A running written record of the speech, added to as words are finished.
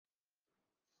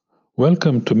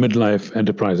Welcome to Midlife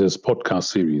Enterprises podcast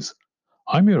series.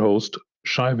 I'm your host,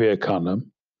 Shai Vivekanam.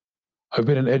 I've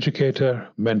been an educator,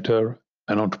 mentor,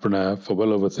 and entrepreneur for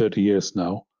well over 30 years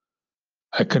now.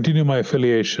 I continue my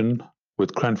affiliation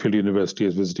with Cranfield University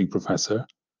as visiting professor,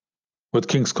 with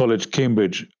King's College,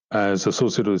 Cambridge as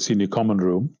associate of the senior common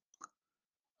room.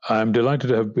 I'm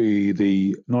delighted to be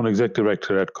the non-executive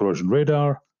director at Corrosion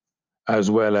Radar, as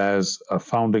well as a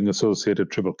founding associate at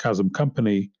Triple Chasm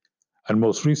Company, and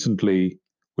most recently,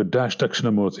 with Dash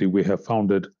Dakshinamurthy, we have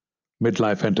founded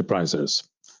Midlife Enterprises.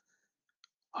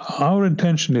 Our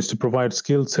intention is to provide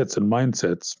skill sets and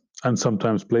mindsets, and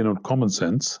sometimes plain old common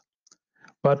sense,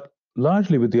 but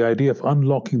largely with the idea of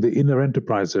unlocking the inner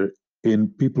enterpriser in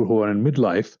people who are in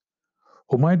midlife,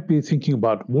 who might be thinking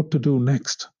about what to do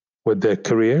next with their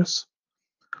careers,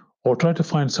 or try to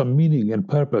find some meaning and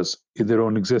purpose in their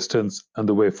own existence and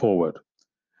the way forward.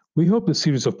 We hope this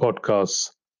series of podcasts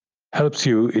helps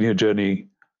you in your journey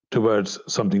towards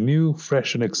something new,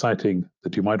 fresh, and exciting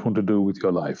that you might want to do with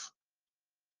your life.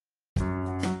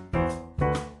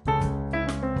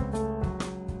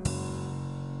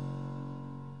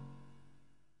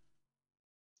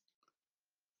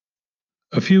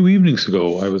 A few evenings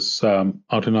ago, I was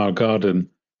out in our garden,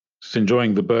 just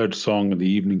enjoying the bird song and the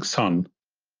evening sun.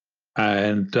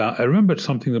 And I remembered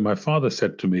something that my father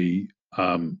said to me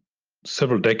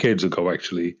several decades ago,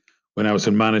 actually, when I was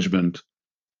in management.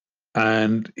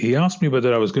 And he asked me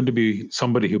whether I was going to be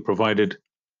somebody who provided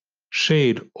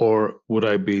shade or would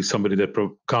I be somebody that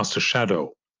cast a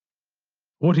shadow.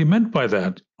 What he meant by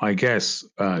that, I guess,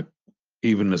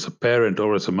 even as a parent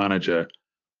or as a manager,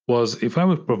 was if I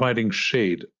was providing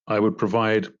shade, I would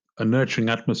provide a nurturing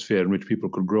atmosphere in which people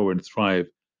could grow and thrive,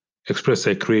 express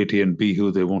their creativity, and be who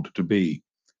they wanted to be.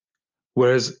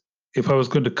 Whereas if I was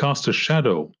going to cast a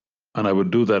shadow, and I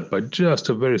would do that by just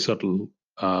a very subtle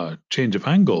change of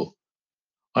angle,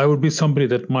 I would be somebody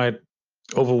that might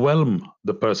overwhelm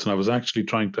the person I was actually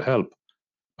trying to help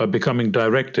by becoming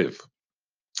directive,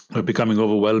 by becoming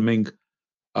overwhelming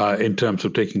in terms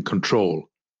of taking control.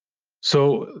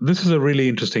 So this is a really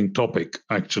interesting topic,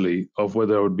 actually, of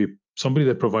whether I would be somebody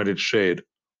that provided shade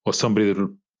or somebody that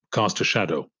would cast a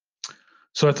shadow.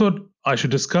 So I thought I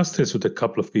should discuss this with a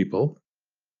couple of people,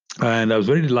 and I was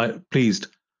very pleased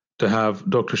to have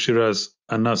Dr. Shiraz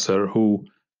An-Nasser, who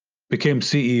became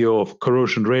CEO of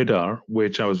Corrosion Radar,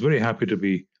 which I was very happy to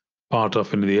be part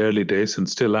of in the early days and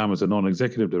still am as a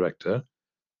non-executive director.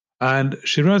 And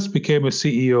Shiraz became a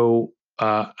CEO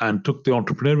and took the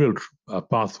entrepreneurial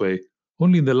pathway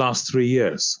only in the last 3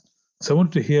 years. So I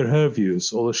wanted to hear her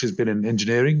views, although she's been in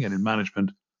engineering and in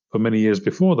management for many years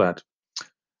before that.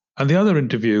 And the other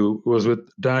interview was with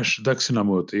Dash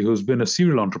Dakshinamurthy, who's been a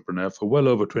serial entrepreneur for well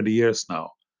over 20 years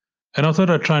now. And I thought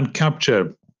I'd try and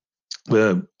capture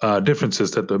the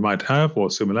differences that they might have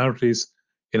or similarities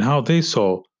in how they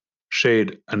saw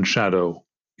shade and shadow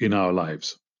in our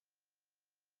lives.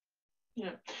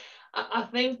 Yeah, I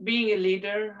think being a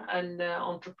leader and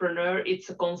entrepreneur, it's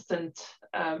a constant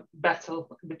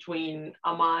battle between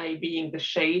am I being the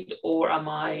shade or am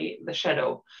I the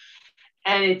shadow?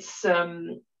 And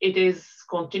it is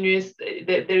continuous.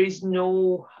 There is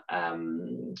no.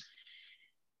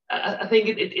 I think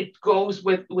it goes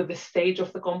with the stage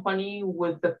of the company,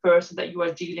 with the person that you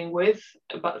are dealing with.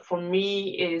 But for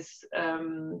me, is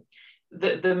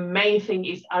the main thing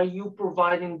is, are you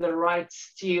providing the right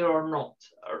steer or not?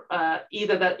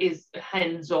 Either that is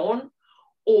hands-on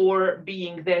or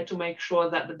being there to make sure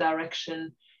that the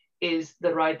direction is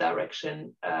the right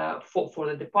direction for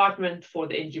the department, for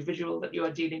the individual that you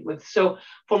are dealing with. So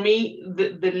for me,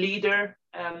 the leader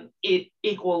it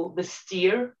equal the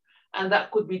steer, and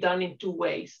that could be done in two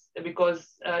ways,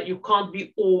 because you can't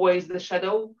be always the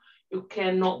shadow, you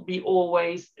cannot be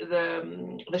always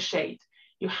the shade.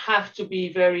 You have to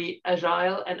be very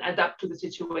agile and adapt to the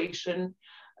situation.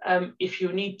 If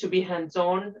you need to be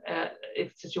hands-on,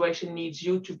 if the situation needs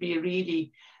you to be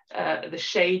really the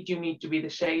shade, you need to be the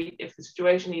shade. If the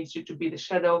situation needs you to be the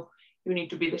shadow, you need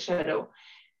to be the shadow.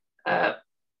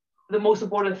 The most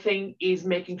important thing is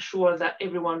making sure that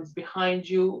everyone is behind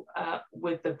you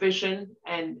with the vision,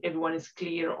 and everyone is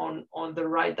clear on the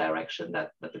right direction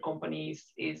that the company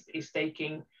is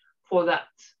taking for that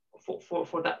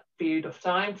for that period of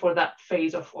time, for that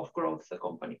phase of growth of the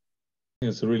company.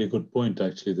 It's a really good point,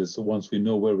 actually. This once we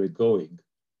know where we're going,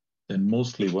 then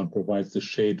mostly one provides the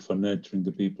shade for nurturing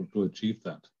the people to achieve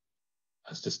that.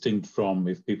 As distinct from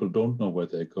if people don't know where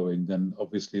they're going, then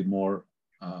obviously more,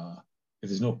 if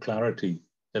there's no clarity,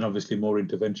 then obviously more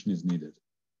intervention is needed.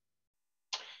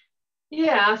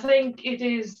 Yeah, I think it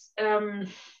is.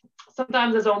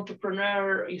 Sometimes as an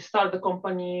entrepreneur, you start the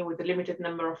company with a limited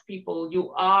number of people,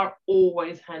 you are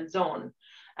always hands-on.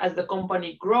 As the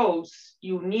company grows,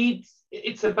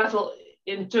 it's a battle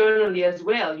internally as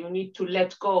well. You need to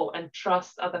let go and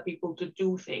trust other people to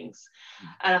do things.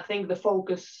 And I think the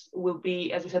focus will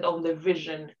be, as we said, on the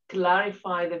vision,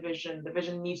 clarify the vision. The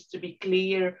vision needs to be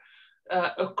clear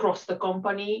across the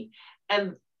company,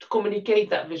 and to communicate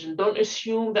that vision. Don't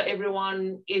assume that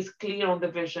everyone is clear on the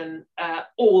vision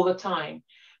all the time.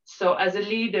 So as a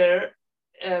leader,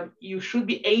 you should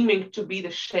be aiming to be the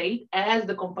shade as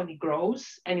the company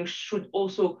grows, and you should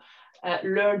also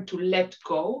learn to let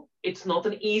go. It's not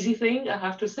an easy thing, I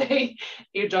have to say.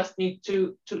 You just need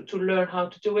to learn how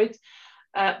to do it.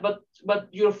 But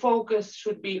your focus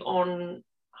should be on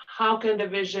how can the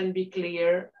vision be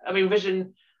clear. I mean,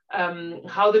 vision,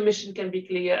 how the mission can be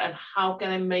clear, and how can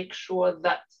I make sure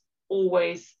that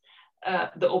always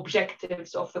the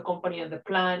objectives of the company and the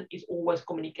plan is always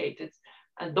communicated.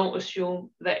 And don't assume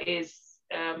that is,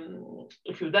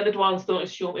 if you've done it once, don't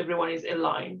assume everyone is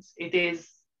aligned. It is,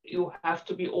 you have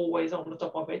to be always on the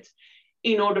top of it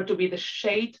in order to be the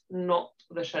shade, not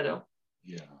the shadow.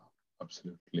 Yeah,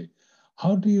 absolutely.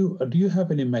 How do you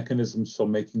have any mechanisms for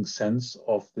making sense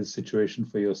of this situation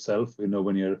for yourself? You know,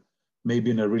 when you're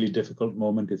maybe in a really difficult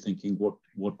moment, you're thinking,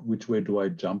 which way do I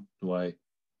jump? Do I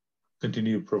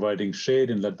continue providing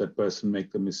shade and let that person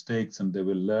make the mistakes and they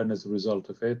will learn as a result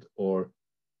of it? Or do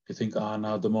you think,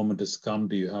 now the moment has come?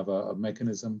 Do you have a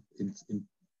mechanism in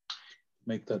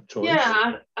make that choice?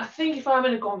 Yeah, I think if I'm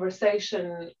in a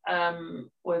conversation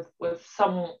with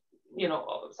someone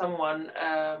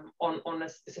on a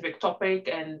specific topic,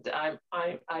 and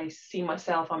I see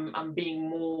myself, I'm being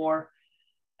more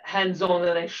hands-on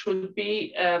than I should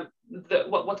be.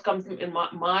 What comes in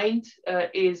my mind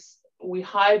is, we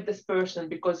hired this person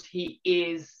because he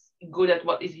is good at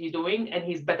what is he doing and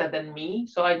he's better than me.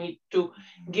 So I need to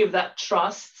give that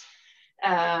trust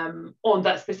on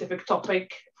that specific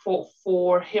topic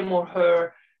for him or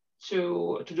her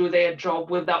to do their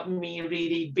job without me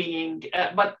really being.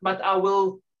 But I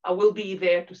will be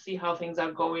there to see how things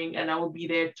are going, and I will be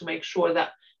there to make sure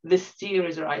that the steer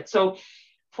is right. So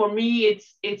for me,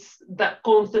 it's that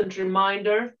constant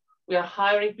reminder. We are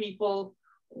hiring people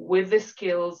with the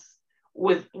skills,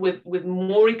 with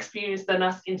more experience than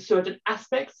us in certain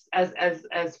aspects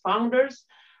as founders.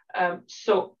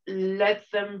 So let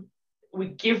them, we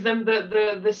give them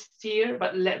the steer,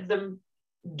 but let them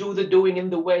do the doing in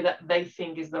the way that they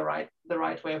think is the right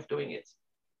way of doing it.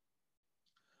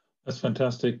 That's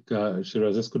fantastic,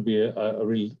 Shiraz. This could be a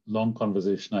really long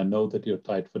conversation. I know that you're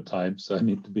tight for time, so I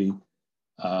need to be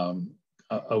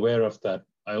aware of that.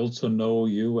 I also know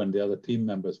you and the other team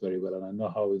members very well, and I know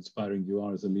how inspiring you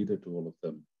are as a leader to all of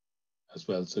them as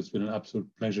well. So it's been an absolute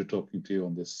pleasure talking to you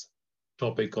on this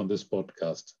topic on this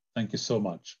podcast. Thank you so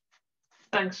much.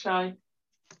 Thanks, Shai.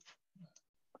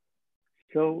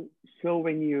 So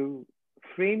when you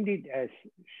framed it as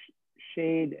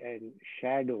shade and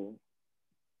shadow,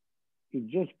 it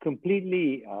just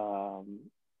completely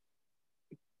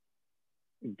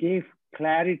gave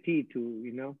clarity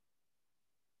to,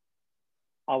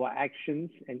 our actions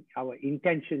and our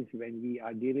intentions when we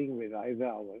are dealing with either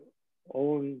our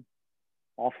own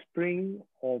offspring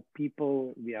or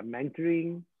people we are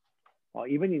mentoring, or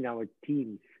even in our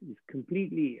teams. It's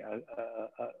completely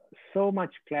so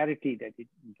much clarity that it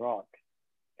brought.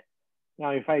 Now,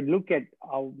 if I look at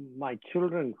my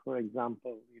children, for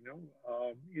example,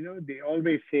 they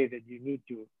always say that you need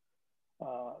to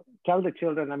tell the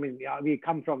children. I mean, we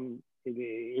come from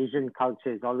the Asian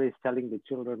culture, is always telling the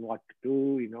children what to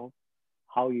do,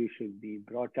 how you should be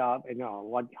brought up,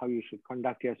 how you should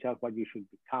conduct yourself, what you should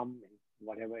become, and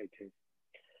whatever it is.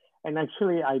 And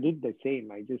actually, I did the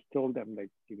same. I just told them that,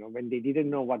 when they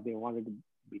didn't know what they wanted to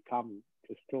become,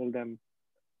 just told them,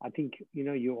 I think,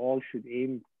 you all should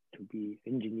aim to be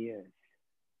engineers.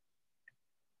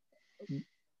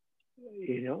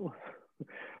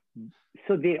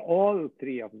 So they, all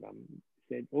three of them,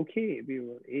 said, okay, we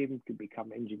will aim to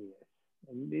become engineers.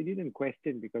 And they didn't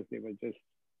question because they were just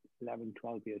 11,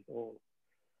 12 years old.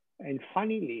 And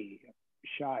funnily,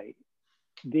 Shai,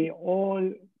 they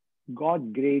all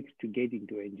got grades to get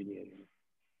into engineering.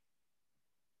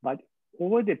 But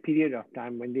over the period of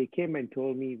time, when they came and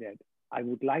told me that I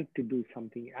would like to do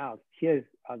something else, here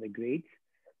are the grades.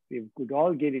 We could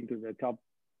all get into the top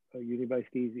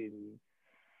universities in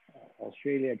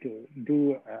Australia to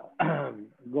do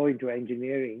go into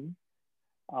engineering.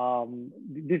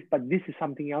 But this is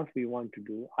something else we want to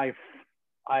do.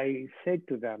 I said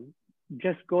to them,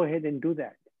 just go ahead and do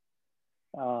that.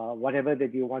 whatever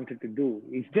that you wanted to do.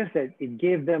 It's just that it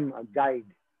gave them a guide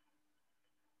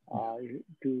uh,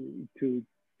 to to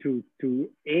to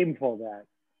aim for that.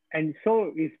 And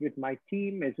so is with my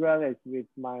team as well as with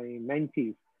my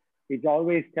mentees. It's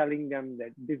always telling them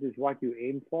that this is what you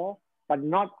aim for, but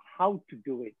not how to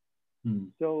do it.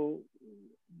 So,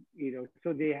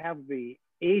 so they have the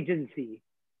agency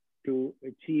to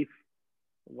achieve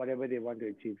whatever they want to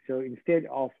achieve. So instead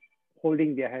of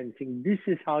holding their hand saying, this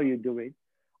is how you do it,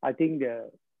 I think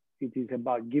it is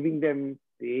about giving them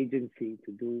the agency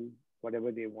to do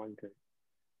whatever they wanted.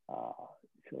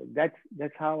 So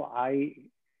that's how I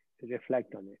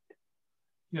reflect on it.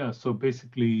 Yeah, so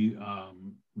basically,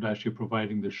 Dash, you're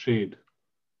providing the shade,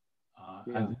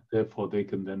 and therefore they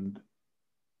can then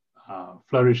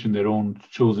flourish in their own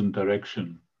chosen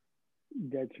direction.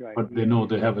 That's right. But they know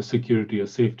they have a security, a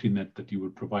safety net that you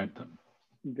would provide them.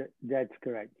 That's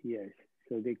correct. Yes.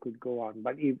 So they could go on,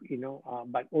 but if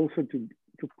but also to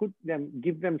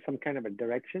give them some kind of a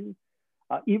direction.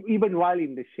 Even while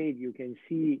in the shade, you can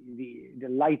see the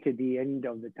light at the end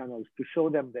of the tunnels to show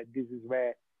them that this is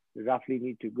where you roughly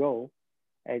need to go.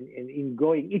 And in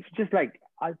going, it's just like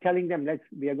telling them,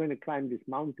 we are going to climb this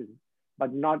mountain,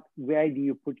 but not where do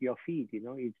you put your feet?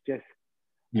 It's just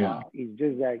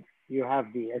that you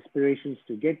have the aspirations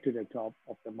to get to the top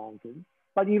of the mountain,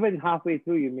 but even halfway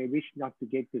through, you may wish not to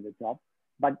get to the top.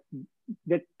 But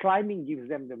the climbing gives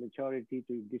them the maturity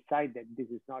to decide that this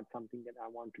is not something that I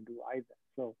want to do either.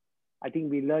 So I think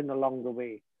we learn along the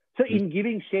way. So in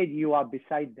giving shade, you are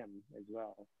beside them as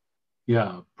well.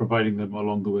 Yeah, providing them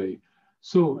along the way.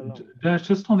 So Dash,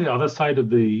 just on the other side of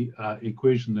the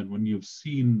equation, then when you've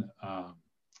seen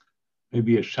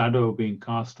maybe a shadow being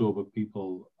cast over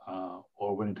people,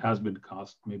 or when it has been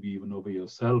cast, maybe even over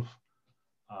yourself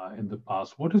in the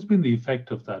past, what has been the effect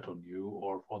of that on you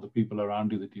or for the people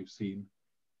around you that you've seen?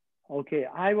 Okay,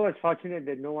 I was fortunate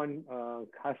that no one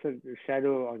cast a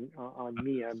shadow on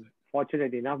me. I'm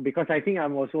fortunate enough because I think I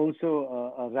was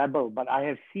also a rebel, but I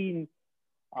have seen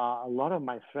a lot of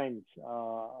my friends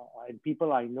and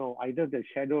people I know, either the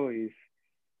shadow is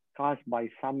cast by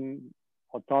some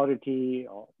authority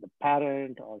or the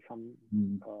parent or some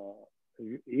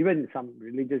even some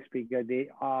religious figure. They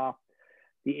are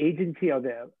the agency or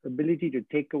the ability to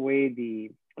take away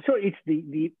so it's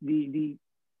the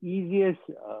easiest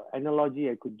analogy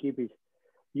I could give is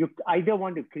you either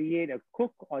want to create a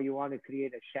cook or you want to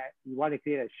create a chef. You want to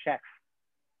create a chef.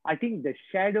 I think the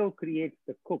shadow creates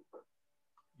the cook.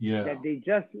 Yeah. That they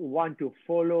just want to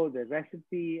follow the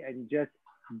recipe and just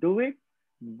do it,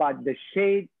 but the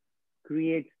shade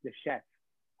creates the chef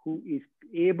who is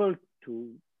able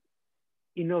to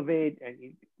innovate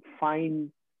and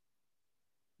find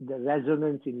the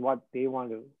resonance in what they want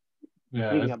to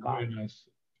bring about. Very nice.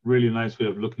 Really nice way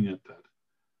of looking at that.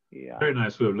 Yeah. Very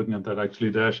nice way of looking at that, actually,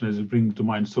 Dash. And as you bring to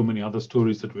mind so many other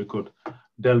stories that we could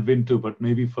delve into, but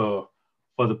maybe for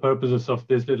the purposes of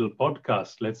this little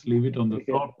podcast, let's leave it on the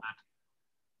thought that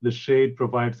the shade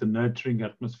provides a nurturing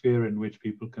atmosphere in which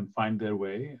people can find their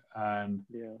way, and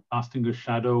casting a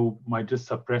shadow might just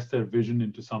suppress their vision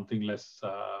into something less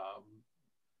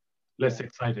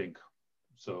exciting.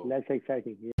 So less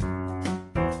exciting,